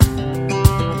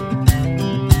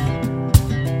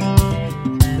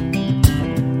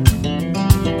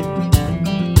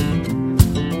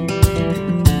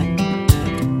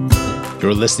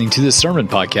You're listening to the Sermon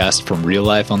Podcast from Real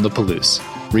Life on the Palouse,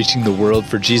 reaching the world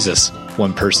for Jesus,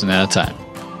 one person at a time.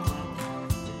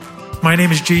 My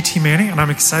name is JT Manning, and I'm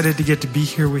excited to get to be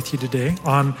here with you today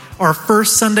on our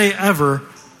first Sunday ever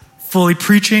fully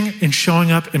preaching and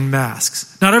showing up in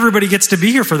masks. Not everybody gets to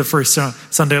be here for the first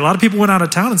Sunday. A lot of people went out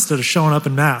of town instead of showing up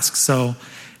in masks. So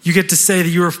you get to say that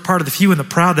you were part of the few and the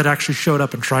proud that actually showed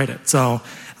up and tried it. So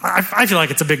I feel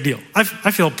like it's a big deal. I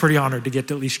feel pretty honored to get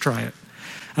to at least try it.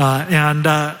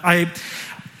 I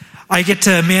get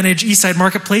to manage Eastside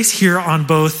Marketplace here on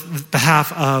both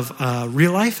behalf of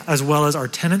Real Life as well as our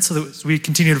tenants, so that we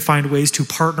continue to find ways to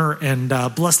partner and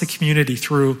bless the community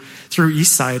through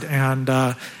Eastside and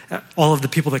all of the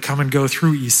people that come and go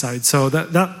through Eastside. So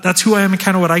that's who I am and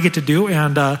kind of what I get to do.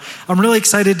 And I'm really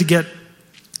excited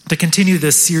to continue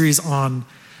this series on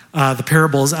the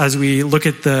parables as we look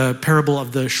at the parable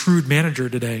of the shrewd manager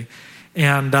today.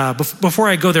 And before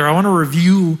I go there, I want to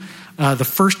review the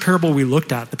first parable we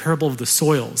looked at, the parable of the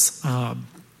soils.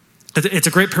 It's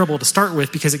a great parable to start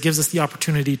with because it gives us the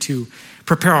opportunity to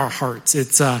prepare our hearts.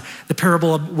 It's the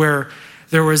parable where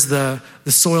there was the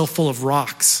soil full of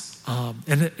rocks.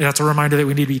 And that's a reminder that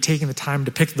we need to be taking the time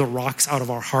to pick the rocks out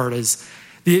of our heart as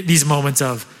these moments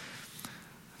of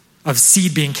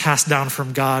seed being cast down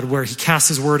from God, where he casts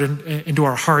his word into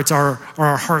our hearts. Are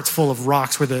our hearts full of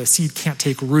rocks where the seed can't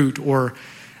take root? Or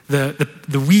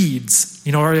the weeds,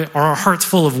 are our hearts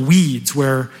full of weeds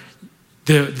where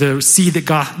the seed that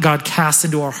God casts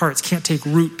into our hearts can't take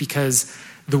root because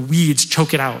the weeds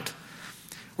choke it out?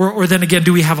 Or then again,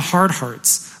 do we have hard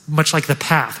hearts, much like the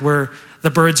path, where the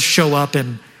birds show up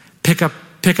and pick up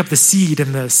the seed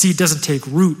and the seed doesn't take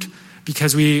root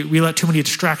because we let too many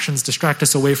distractions distract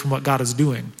us away from what God is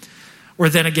doing? Or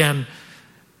then again,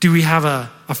 do we have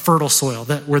a fertile soil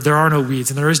where there are no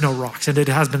weeds and there is no rocks and it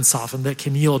has been softened that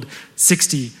can yield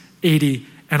 60, 80,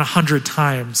 and 100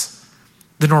 times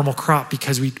the normal crop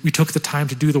because we took the time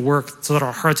to do the work so that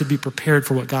our hearts would be prepared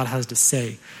for what God has to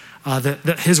say,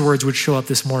 that his words would show up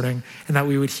this morning and that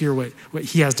we would hear what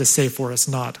he has to say for us,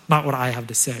 not what I have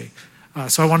to say.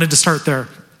 So I wanted to start there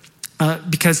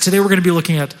because today we're going to be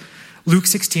looking at Luke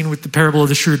 16 with the parable of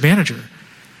the shrewd manager.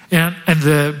 And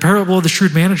the parable of the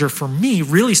shrewd manager for me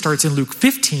really starts in Luke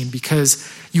 15 because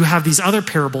you have these other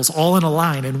parables all in a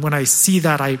line. And when I see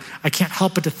that, I can't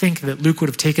help but to think that Luke would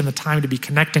have taken the time to be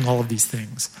connecting all of these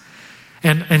things.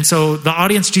 And so the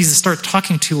audience Jesus starts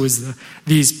talking to is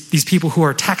these people who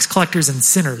are tax collectors and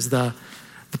sinners, the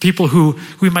people who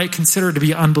we might consider to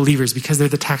be unbelievers because they're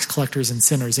the tax collectors and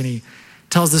sinners. And he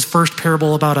tells this first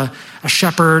parable about a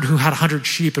shepherd who had 100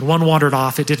 sheep and one wandered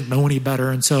off. It didn't know any better.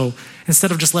 And so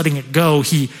instead of just letting it go,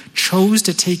 he chose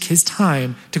to take his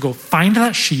time to go find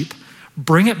that sheep,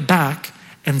 bring it back,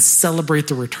 and celebrate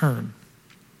the return.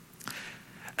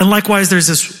 And likewise, there's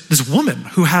this woman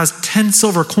who has 10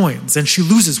 silver coins and she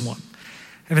loses one.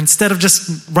 And instead of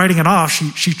just writing it off,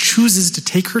 she chooses to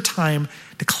take her time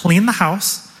to clean the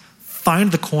house,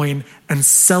 find the coin, and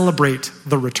celebrate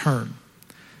the return.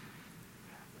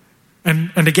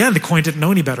 And again, the coin didn't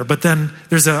know any better. But then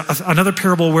there's another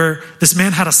parable where this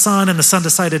man had a son, and the son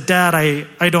decided, Dad,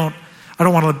 I don't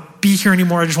want to be here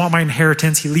anymore. I just want my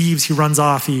inheritance. He leaves. He runs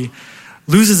off. He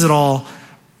loses it all,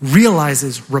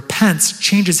 realizes, repents,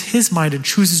 changes his mind, and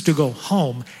chooses to go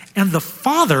home. And the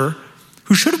father,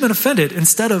 who should have been offended,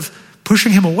 instead of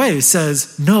pushing him away,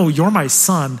 says, no, you're my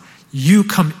son. You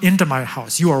come into my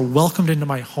house. You are welcomed into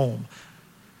my home.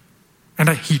 And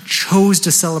he chose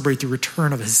to celebrate the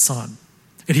return of his son.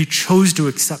 And he chose to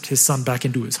accept his son back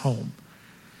into his home.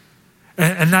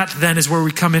 And that then is where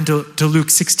we come into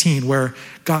Luke 16, where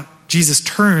Jesus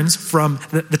turns from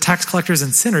the tax collectors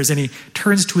and sinners, and he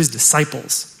turns to his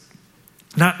disciples.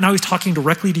 Now he's talking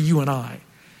directly to you and I.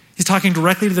 He's talking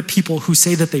directly to the people who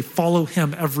say that they follow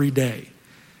him every day.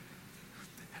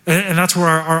 And that's where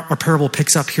our parable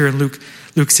picks up here in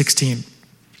Luke 16.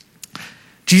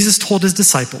 Jesus told his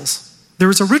disciples, there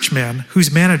was a rich man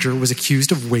whose manager was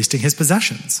accused of wasting his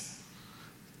possessions.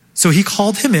 So he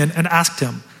called him in and asked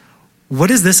him,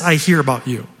 what is this I hear about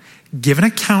you? Give an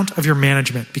account of your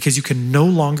management because you can no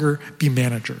longer be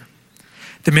manager.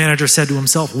 The manager said to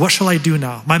himself, what shall I do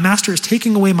now? My master is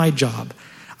taking away my job.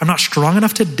 I'm not strong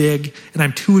enough to dig and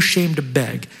I'm too ashamed to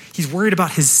beg. He's worried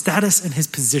about his status and his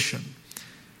position.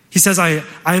 He says, I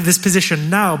have this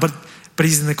position now, but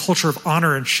he's in the culture of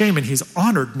honor and shame, and he's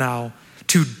honored now.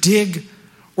 To dig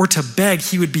or to beg,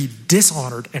 he would be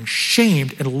dishonored and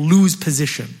shamed and lose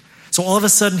position. So all of a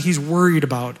sudden, he's worried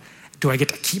about, do I get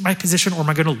to keep my position or am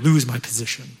I going to lose my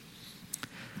position?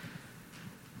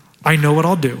 I know what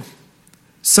I'll do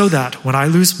so that when I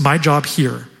lose my job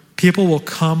here, people will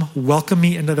come welcome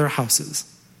me into their houses.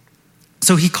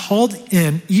 So he called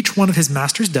in each one of his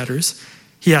master's debtors.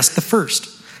 He asked the first,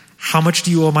 "How much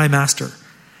do you owe my master?"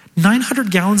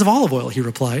 900 gallons of olive oil, he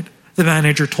replied. The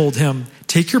manager told him,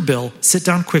 "Take your bill, sit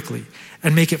down quickly,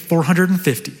 and make it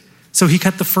 450. So he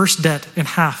cut the first debt in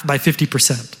half by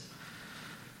 50%.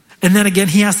 And then again,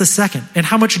 he asked the second, "And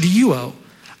how much do you owe?"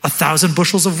 1,000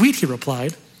 bushels of wheat, he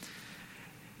replied.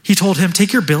 He told him,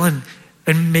 "Take your bill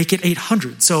and make it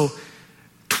 800. So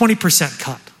 20%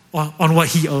 cut on what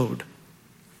he owed.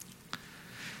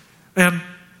 And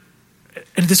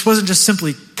this wasn't just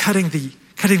simply cutting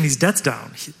these debts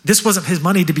down. This wasn't his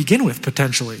money to begin with,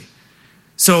 potentially.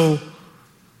 So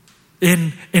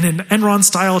in an Enron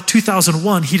style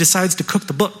 2001, he decides to cook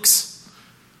the books.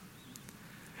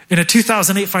 In a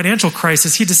 2008 financial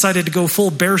crisis, he decided to go full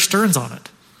Bear Stearns on it.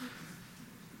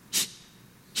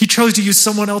 He chose to use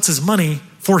someone else's money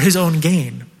for his own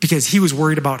gain because he was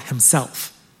worried about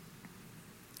himself.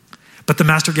 But the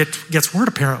master gets word,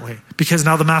 apparently, because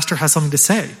now the master has something to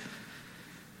say.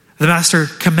 The master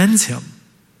commends him,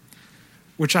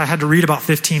 which I had to read about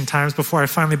 15 times before I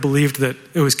finally believed that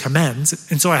it was commends.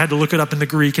 And so I had to look it up in the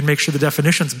Greek and make sure the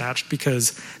definitions matched,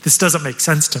 because this doesn't make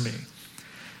sense to me.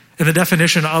 And the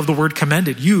definition of the word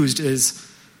commended used is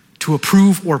to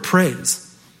approve or praise.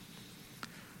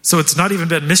 So it's not even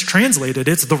been mistranslated,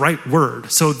 it's the right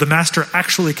word. So the master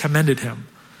actually commended him,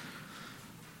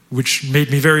 which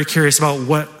made me very curious about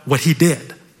what he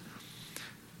did.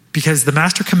 Because the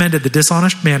master commended the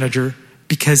dishonest manager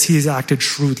because he has acted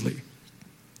shrewdly.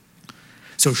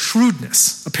 So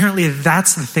shrewdness, apparently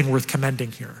that's the thing worth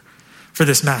commending here for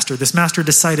this master. This master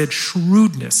decided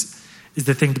shrewdness is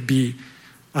the thing to be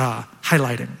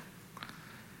highlighting.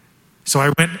 So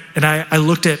I went and I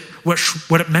looked at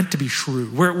what it meant to be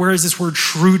shrewd. Where has this word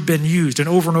shrewd been used? And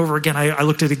over again, I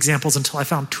looked at examples until I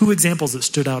found 2 examples that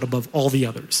stood out above all the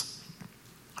others.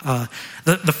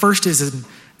 The first is in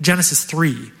Genesis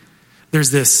 3.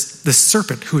 There's this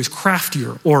serpent who is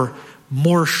craftier or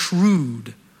more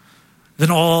shrewd than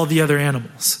all the other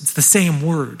animals. It's the same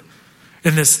word.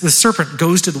 And the serpent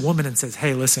goes to the woman and says,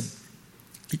 "Hey, listen,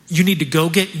 you need to go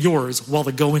get yours while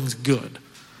the going's good.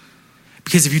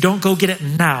 Because if you don't go get it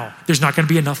now, there's not going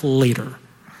to be enough later.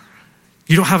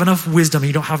 You don't have enough wisdom,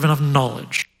 you don't have enough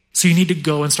knowledge. So you need to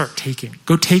go and start taking.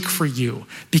 Go take for you,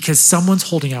 because someone's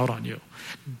holding out on you.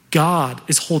 God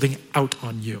is holding out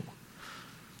on you.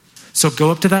 So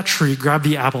go up to that tree, grab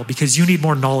the apple, because you need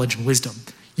more knowledge and wisdom.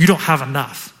 You don't have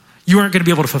enough. You aren't going to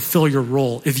be able to fulfill your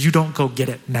role if you don't go get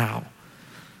it now."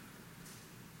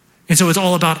 And so it's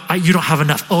all about, you don't have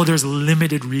enough. Oh, there's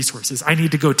limited resources. I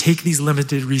need to go take these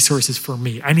limited resources for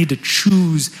me. I need to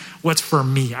choose what's for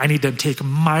me. I need to take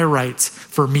my rights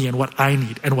for me and what I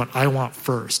need and what I want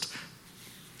first.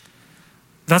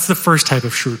 That's the first type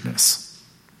of shrewdness.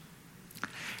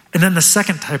 And then the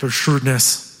second type of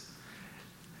shrewdness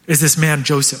is this man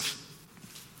Joseph.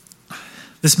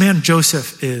 This man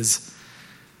Joseph is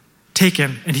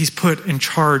taken and he's put in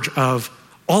charge of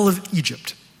all of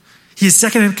Egypt. He is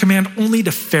second in command only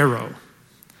to Pharaoh.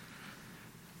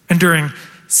 And during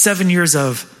 7 years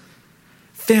of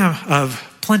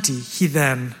plenty, he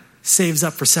then saves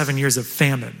up for 7 years of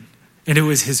famine. And it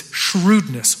was his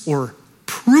shrewdness or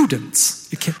prudence,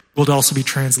 it will also be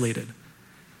translated,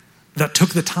 that took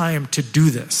the time to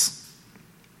do this.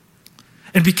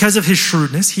 And because of his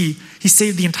shrewdness, he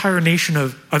saved the entire nation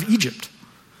of Egypt.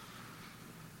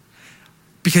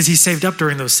 Because he saved up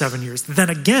during those 7 years.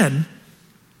 Then again,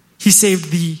 he saved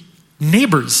the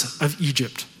neighbors of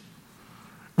Egypt.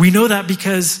 We know that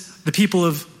because the people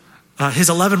of his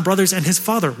 11 brothers and his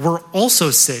father were also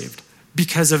saved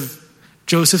because of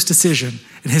Joseph's decision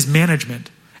and his management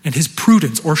and his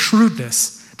prudence or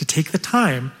shrewdness to take the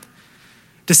time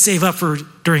to save up for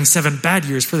during 7 bad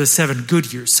years for the 7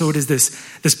 good years. So it is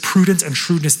this prudence and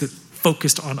shrewdness that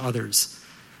focused on others,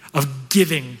 of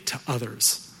giving to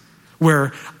others.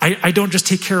 Where I don't just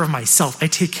take care of myself, I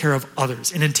take care of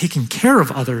others. And in taking care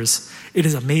of others, it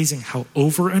is amazing how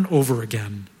over and over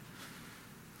again,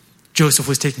 Joseph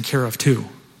was taken care of too.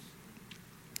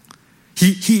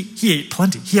 He ate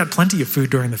plenty. He had plenty of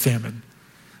food during the famine.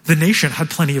 The nation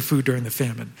had plenty of food during the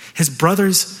famine. His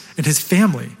brothers and his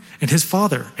family and his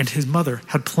father and his mother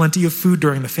had plenty of food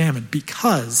during the famine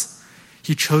because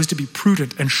he chose to be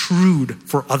prudent and shrewd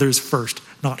for others first,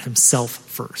 not himself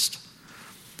first.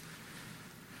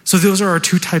 So those are our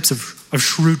 2 types of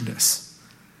shrewdness.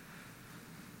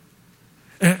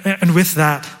 And with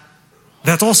that,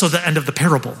 that's also the end of the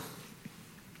parable,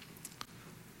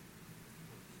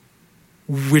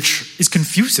 which is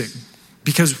confusing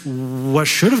because what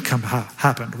should have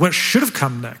happened? What should have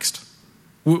come next?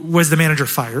 Was the manager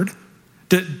fired?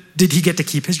 Did he get to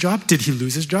keep his job? Did he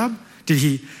lose his job? Did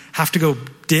he have to go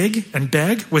dig and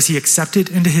beg? Was he accepted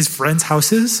into his friends'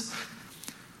 houses?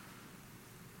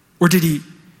 Or did he?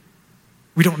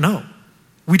 We don't know.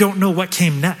 We don't know what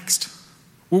came next.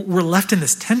 We're left in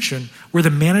this tension where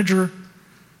the manager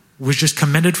was just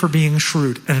commended for being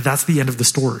shrewd, and that's the end of the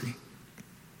story.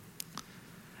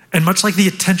 And much like the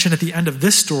tension at the end of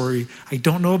this story, I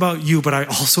don't know about you, but I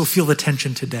also feel the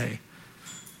tension today.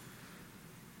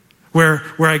 Where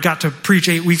I got to preach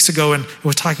 8 weeks ago and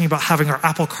was talking about having our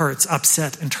apple carts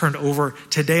upset and turned over.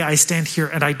 Today I stand here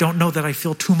and I don't know that I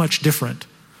feel too much different.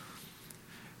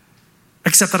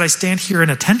 Except that I stand here in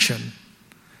a tension.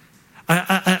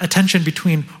 A tension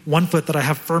between one foot that I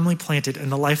have firmly planted in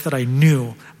the life that I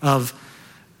knew of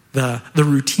the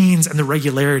routines and the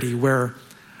regularity, where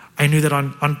I knew that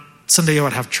on Sunday I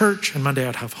would have church, and Monday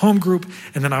I'd have home group,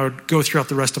 and then I would go throughout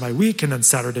the rest of my week, and then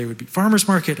Saturday would be farmer's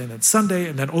market, and then Sunday,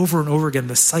 and then over and over again,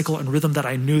 this cycle and rhythm that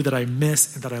I knew that I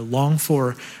miss and that I long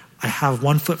for. I have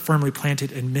one foot firmly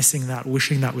planted and missing that,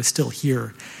 wishing that was still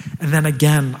here. And then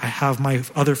again, I have my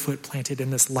other foot planted in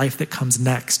this life that comes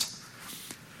next.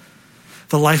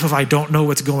 The life of I don't know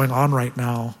what's going on right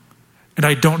now, and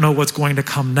I don't know what's going to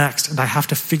come next, and I have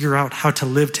to figure out how to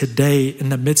live today in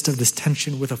the midst of this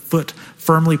tension with a foot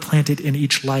firmly planted in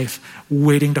each life,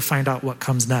 waiting to find out what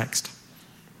comes next.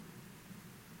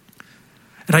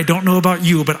 And I don't know about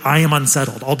you, but I am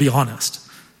unsettled, I'll be honest.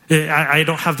 I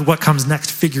don't have what comes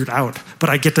next figured out, but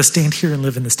I get to stand here and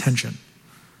live in this tension.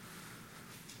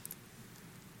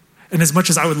 And as much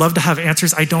as I would love to have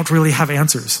answers, I don't really have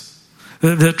answers.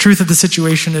 The truth of the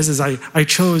situation is I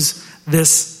chose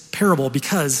this parable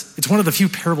because it's one of the few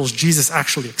parables Jesus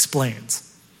actually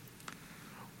explains,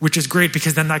 which is great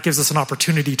because then that gives us an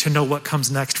opportunity to know what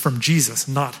comes next from Jesus,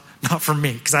 not from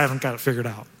me, because I haven't got it figured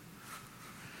out.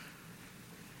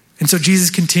 And so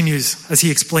Jesus continues as he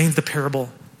explains the parable.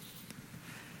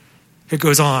 It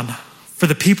goes on. For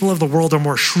the people of the world are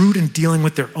more shrewd in dealing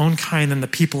with their own kind than the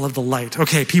people of the light.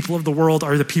 Okay, people of the world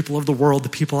are the people of the world, the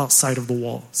people outside of the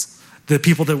walls. The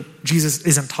people that Jesus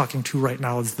isn't talking to right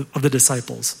now is of the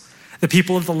disciples. The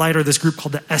people of the light are this group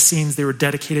called the Essenes. They were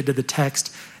dedicated to the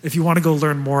text. If you want to go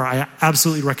learn more, I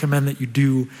absolutely recommend that you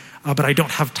do, but I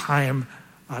don't have time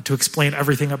to explain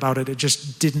everything about it. It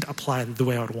just didn't apply the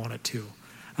way I would want it to.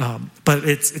 But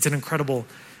it's an incredible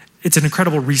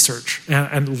research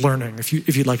and learning if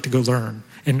you'd like to go learn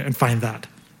and find that.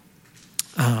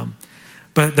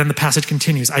 But then the passage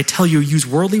continues. I tell you, use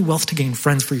worldly wealth to gain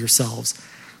friends for yourselves,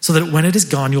 so that when it is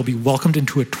gone, you'll be welcomed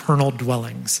into eternal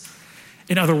dwellings.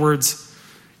 In other words,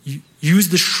 use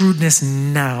the shrewdness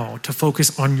now to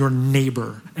focus on your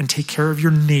neighbor and take care of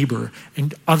your neighbor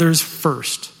and others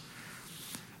first.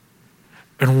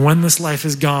 And when this life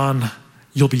is gone,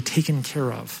 you'll be taken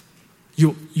care of.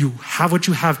 You have what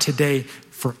you have today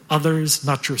for others,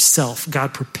 not yourself.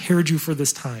 God prepared you for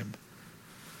this time.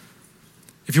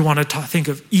 If you want to think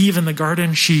of Eve in the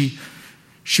garden, she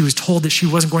was told that she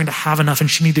wasn't going to have enough and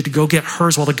she needed to go get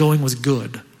hers while the going was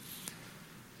good.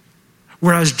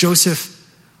 Whereas Joseph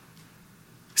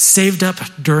saved up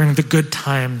during the good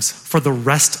times for the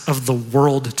rest of the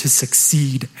world to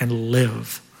succeed and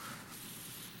live.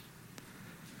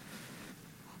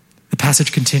 The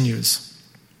passage continues.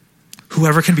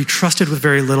 Whoever can be trusted with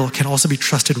very little can also be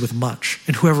trusted with much.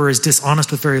 And whoever is dishonest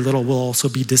with very little will also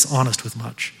be dishonest with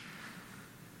much.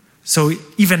 So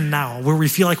even now, where we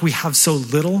feel like we have so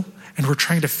little and we're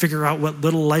trying to figure out what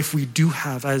little life we do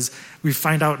have as we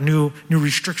find out new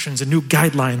restrictions and new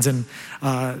guidelines and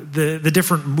the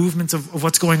different movements of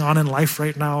what's going on in life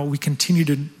right now, we continue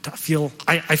to feel,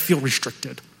 I feel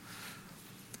restricted.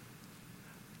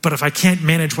 But if I can't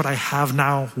manage what I have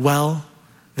now well,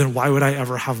 then why would I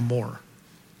ever have more?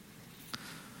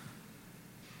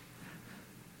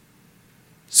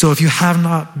 So if you have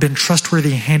not been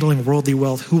trustworthy in handling worldly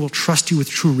wealth, who will trust you with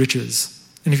true riches?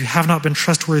 And if you have not been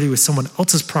trustworthy with someone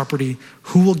else's property,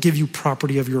 who will give you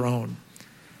property of your own?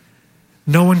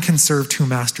 No one can serve two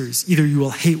masters. Either you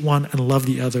will hate one and love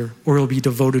the other, or you'll be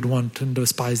devoted one and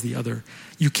despise the other.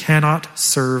 You cannot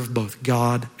serve both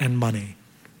God and money.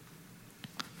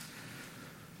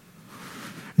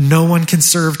 No one can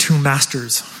serve two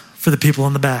masters, for the people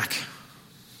in the back.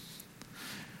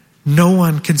 No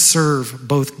one can serve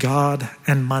both God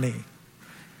and money.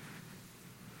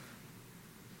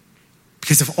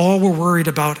 Because if all we're worried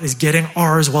about is getting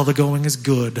ours while the going is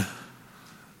good,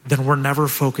 then we're never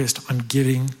focused on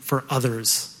giving for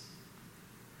others.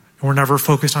 And we're never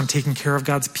focused on taking care of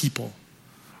God's people,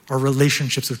 our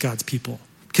relationships with God's people.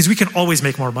 Because we can always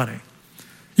make more money.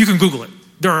 You can Google it.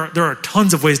 There are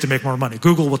tons of ways to make more money.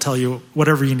 Google will tell you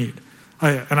whatever you need.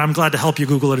 And I'm glad to help you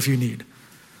Google it if you need.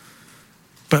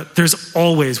 But there's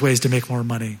always ways to make more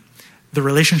money. The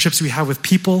relationships we have with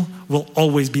people will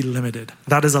always be limited.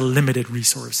 That is a limited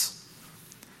resource.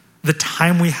 The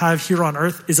time we have here on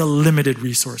earth is a limited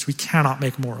resource. We cannot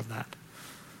make more of that.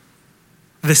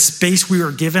 The space we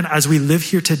are given as we live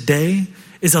here today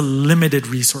is a limited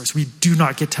resource. We do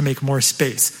not get to make more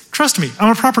space. Trust me,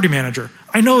 I'm a property manager.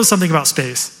 I know something about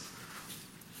space.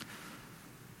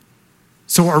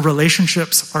 So our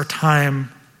relationships, our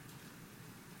time,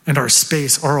 and our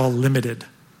space are all limited.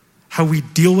 How we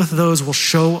deal with those will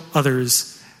show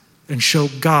others and show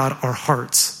God our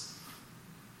hearts.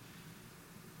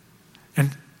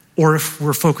 Or if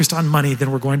we're focused on money,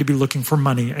 then we're going to be looking for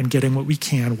money and getting what we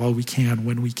can while we can,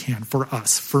 when we can, for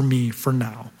us, for me, for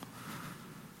now.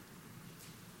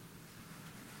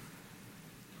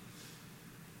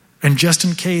 And just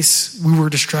in case we were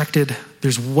distracted,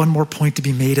 there's one more point to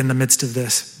be made in the midst of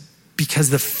this. Because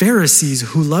the Pharisees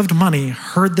who loved money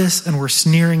heard this and were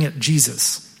sneering at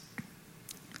Jesus.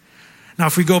 Now,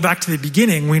 if we go back to the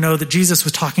beginning, we know that Jesus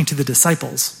was talking to the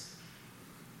disciples.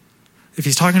 If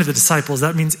he's talking to the disciples,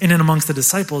 that means in and amongst the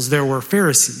disciples, there were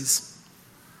Pharisees.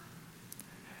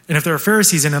 And if there are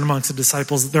Pharisees in and amongst the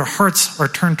disciples, their hearts are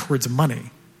turned towards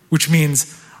money, which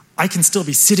means I can still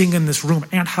be sitting in this room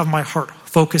and have my heart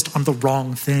focused on the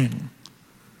wrong thing.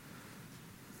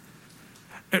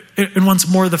 And once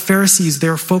more, the Pharisees,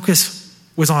 their focus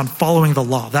was on following the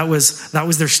law. That was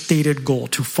their stated goal,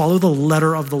 to follow the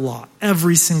letter of the law.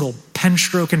 Every single pen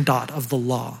stroke and dot of the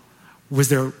law was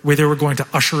their way they were going to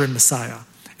usher in Messiah.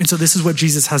 And so this is what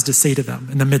Jesus has to say to them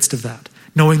in the midst of that,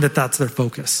 knowing that that's their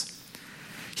focus.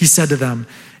 He said to them,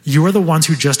 "You are the ones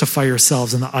who justify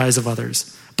yourselves in the eyes of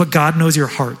others, but God knows your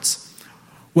hearts.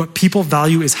 What people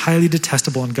value is highly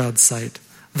detestable in God's sight.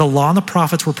 The law and the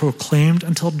prophets were proclaimed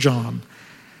until John.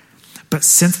 But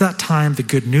since that time, the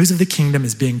good news of the kingdom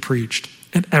is being preached,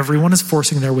 and everyone is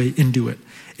forcing their way into it.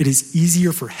 It is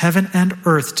easier for heaven and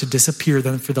earth to disappear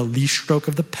than for the least stroke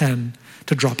of the pen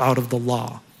to drop out of the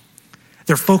law."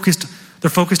 They're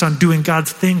focused on doing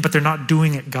God's thing, but they're not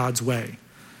doing it God's way,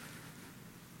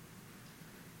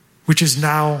 which is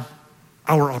now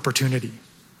our opportunity.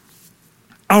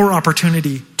 Our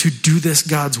opportunity to do this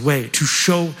God's way, to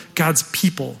show God's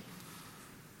people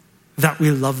that we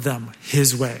love them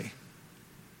His way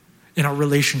in our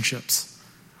relationships.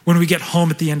 When we get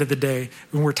home at the end of the day,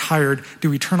 when we're tired, do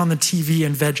we turn on the TV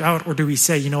and veg out, or do we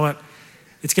say, you know what,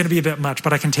 it's going to be a bit much,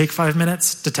 but I can take 5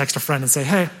 minutes to text a friend and say,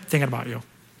 hey, thinking about you.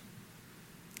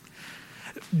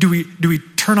 Do we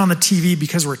turn on the TV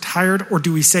because we're tired, or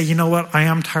do we say, you know what, I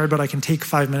am tired, but I can take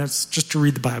 5 minutes just to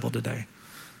read the Bible today?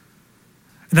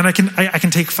 And then I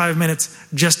can take 5 minutes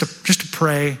just to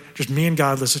pray, just me and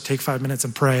God. Let's just take 5 minutes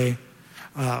and pray.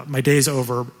 My day's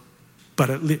over, but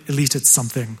at least it's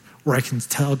something where I can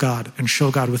tell God and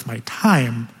show God with my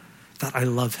time that I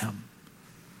love Him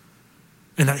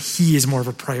and that He is more of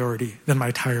a priority than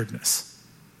my tiredness.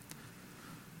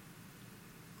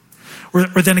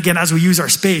 Or then again, as we use our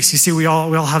space, you see, we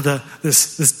all have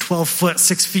this 12 foot,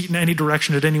 6 feet in any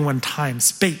direction at any one time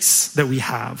space that we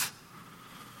have.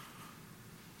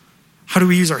 How do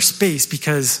we use our space?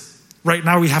 Because right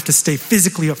now we have to stay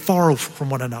physically afar from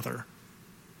one another.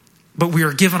 But we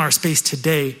are given our space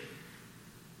today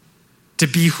to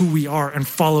be who we are and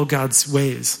follow God's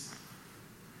ways,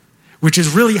 which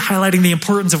is really highlighting the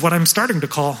importance of what I'm starting to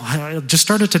call, I just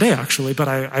started today actually, but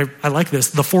I like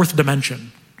this, the fourth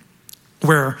dimension,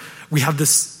 where we have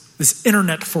this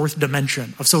internet fourth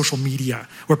dimension of social media,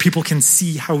 where people can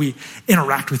see how we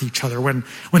interact with each other. When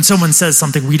someone says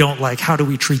something we don't like, how do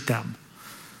we treat them?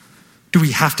 Do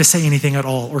we have to say anything at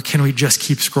all, or can we just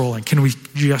keep scrolling? Can we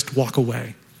just walk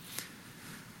away?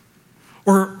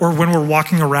 Or when we're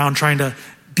walking around trying to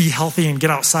be healthy and get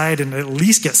outside and at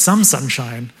least get some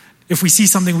sunshine, if we see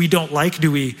something we don't like,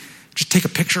 do we just take a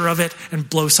picture of it and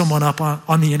blow someone up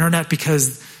on the internet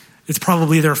because it's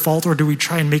probably their fault? Or do we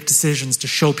try and make decisions to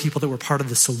show people that we're part of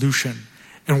the solution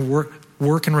and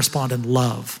work and respond in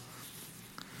love?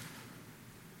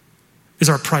 Is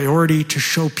our priority to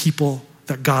show people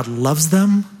that God loves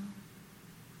them,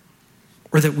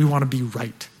 or that we want to be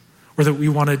right, or that we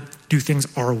want to do things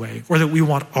our way, or that we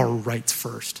want our rights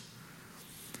first?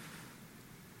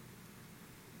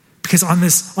 Because on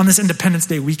this Independence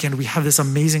Day weekend, we have this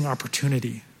amazing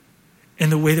opportunity in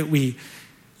the way that we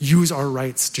use our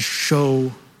rights to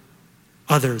show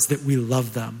others that we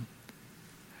love them,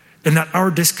 and that our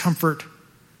discomfort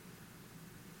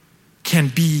can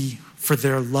be for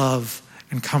their love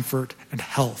and comfort and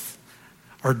health.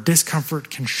 Our discomfort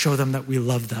can show them that we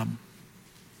love them.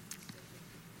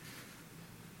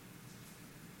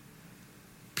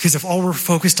 Because if all we're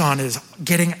focused on is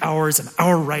getting ours and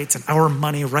our rights and our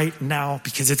money right now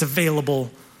because it's available,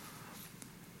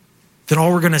 then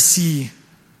all we're going to see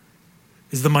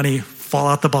is the money fall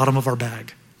out the bottom of our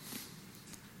bag.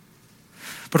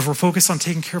 But if we're focused on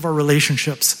taking care of our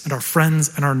relationships and our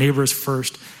friends and our neighbors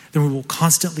first, then we will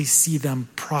constantly see them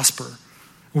prosper.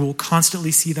 We will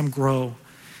constantly see them grow.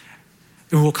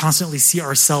 And we will constantly see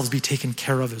ourselves be taken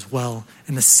care of as well,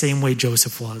 in the same way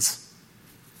Joseph was.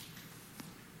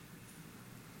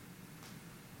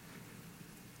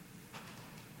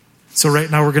 So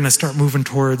right now we're going to start moving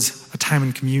towards a time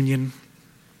in communion.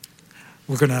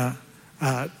 We're going to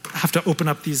have to open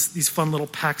up these fun little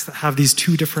packs that have these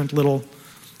two different little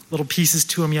pieces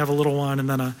to them. You have a little one and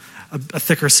then a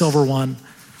thicker silver one.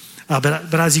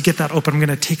 But as you get that open, I'm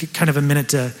going to take kind of a minute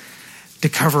to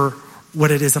cover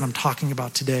what it is that I'm talking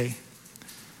about today.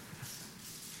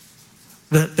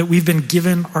 That we've been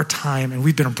given our time and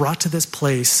we've been brought to this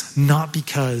place not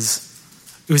because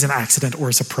it was an accident or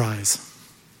a surprise.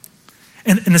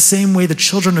 And in the same way the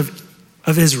children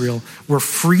of Israel were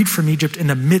freed from Egypt in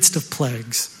the midst of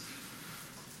plagues,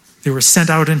 they were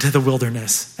sent out into the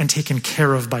wilderness and taken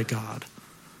care of by God.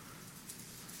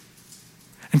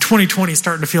 And 2020 is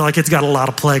starting to feel like it's got a lot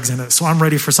of plagues in it, so I'm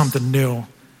ready for something new.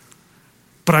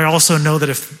 But I also know that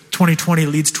if 2020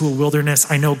 leads to a wilderness,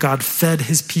 I know God fed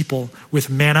his people with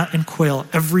manna and quail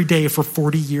every day for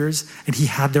 40 years, and he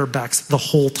had their backs the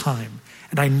whole time.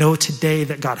 And I know today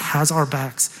that God has our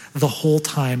backs the whole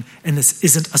time, and this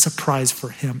isn't a surprise for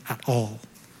him at all.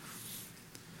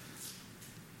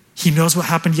 He knows what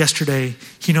happened yesterday.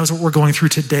 He knows what we're going through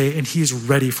today, and he is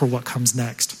ready for what comes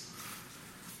next.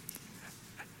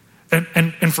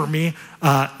 And for me,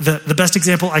 the best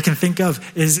example I can think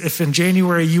of is if in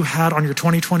January you had on your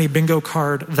 2020 bingo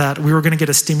card that we were going to get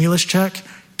a stimulus check,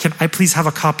 can I please have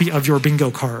a copy of your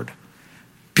bingo card?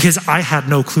 Because I had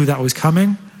no clue that was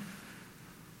coming.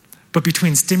 But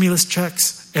between stimulus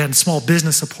checks and small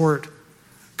business support,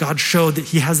 God showed that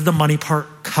he has the money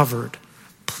part covered.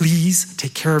 Please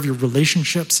take care of your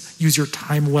relationships, use your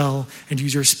time well, and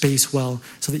use your space well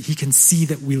so that he can see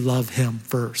that we love him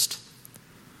first.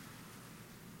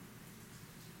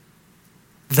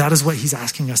 That is what he's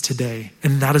asking us today,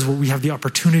 and that is what we have the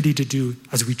opportunity to do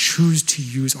as we choose to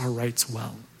use our rights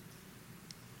well.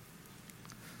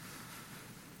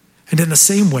 And in the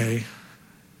same way,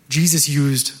 Jesus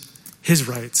used his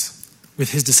rights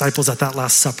with his disciples at that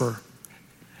Last Supper,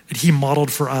 and he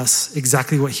modeled for us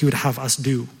exactly what he would have us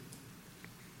do.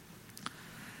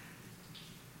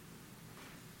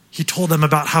 He told them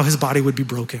about how his body would be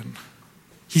broken.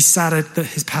 He sat at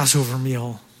his Passover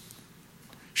meal,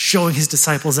 showing his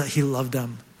disciples that he loved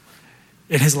them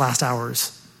in his last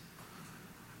hours.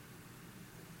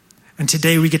 And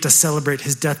today we get to celebrate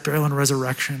his death, burial, and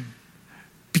resurrection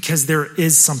because there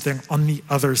is something on the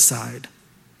other side.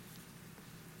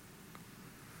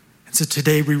 And so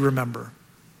today we remember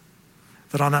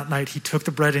that on that night he took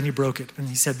the bread and he broke it and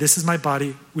he said, "This is my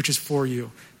body, which is for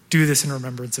you. Do this in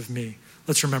remembrance of me."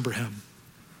 Let's remember him.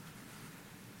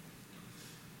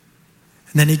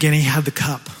 And then again, he had the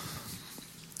cup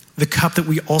that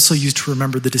we also use to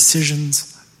remember the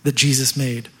decisions that Jesus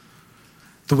made,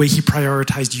 the way he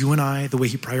prioritized you and I, the way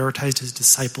he prioritized his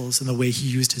disciples, and the way he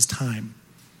used his time.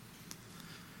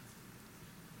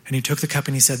 And he took the cup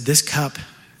and he said, "This cup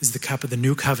is the cup of the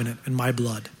new covenant in my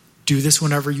blood. Do this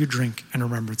whenever you drink in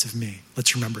remembrance of me."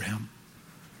 Let's remember him.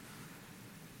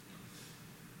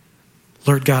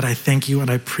 Lord God, I thank you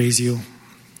and I praise you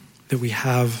that we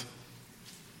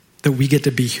get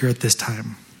to be here at this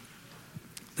time.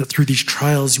 That through these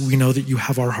trials, we know that you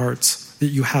have our hearts, that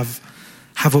you have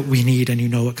what we need and you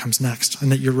know what comes next,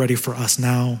 and that you're ready for us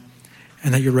now,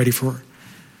 and that you're ready for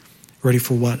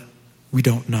what we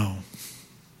don't know.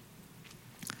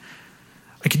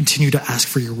 I continue to ask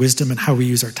for your wisdom in how we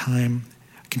use our time.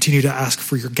 I continue to ask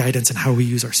for your guidance in how we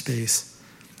use our space.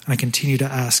 And I continue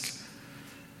to ask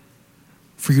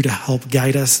for you to help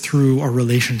guide us through our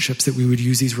relationships, that we would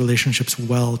use these relationships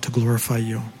well to glorify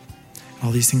you. And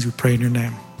all these things we pray in your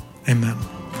name. Amen.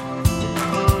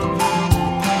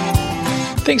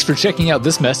 Thanks for checking out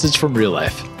this message from Real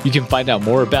Life. You can find out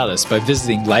more about us by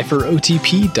visiting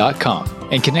liferotp.com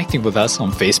and connecting with us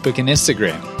on Facebook and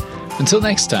Instagram. Until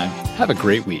next time, have a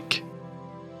great week.